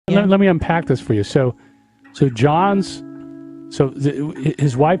let me unpack this for you. So his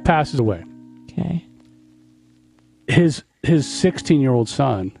wife passes away. Okay. His 16-year-old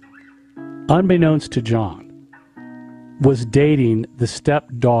son, unbeknownst to John, was dating the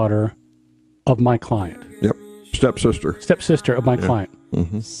stepdaughter of my client. Yep. Stepsister of my client.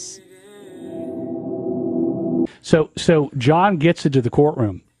 Mm-hmm. So John gets into the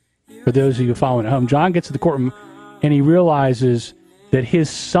courtroom. For those of you following at home, John gets to the courtroom, and he realizes that his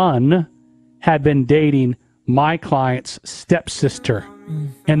son had been dating my client's stepsister,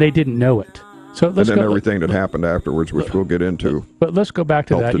 and they didn't know it. So let's and then everything that happened afterwards, which we'll get into. But let's go back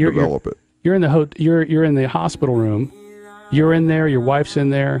to that. Develop it. You're in the hospital room. You're in there. Your wife's in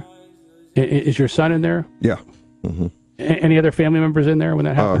there. Is your son in there? Yeah. Mm-hmm. Any other family members in there when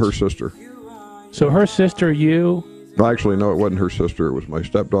that happens? Her sister. So her sister, you. Actually, no, it wasn't her sister. It was my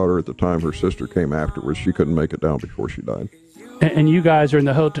stepdaughter at the time. Her sister came afterwards. She couldn't make it down before she died. And you guys are in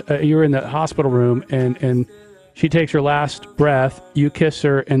the you're in the hospital room, and she takes her last breath. You kiss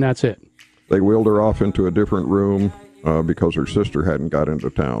her, and that's it. They wheeled her off into a different room because her sister hadn't got into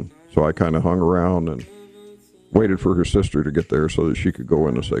town. So I kind of hung around and waited for her sister to get there so that she could go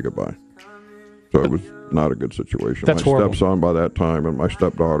in and say goodbye. So it was not a good situation. That's my horrible. Stepson by that time and my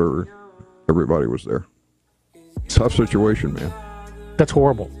stepdaughter, everybody was there. Tough situation, man. That's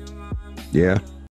horrible. Yeah.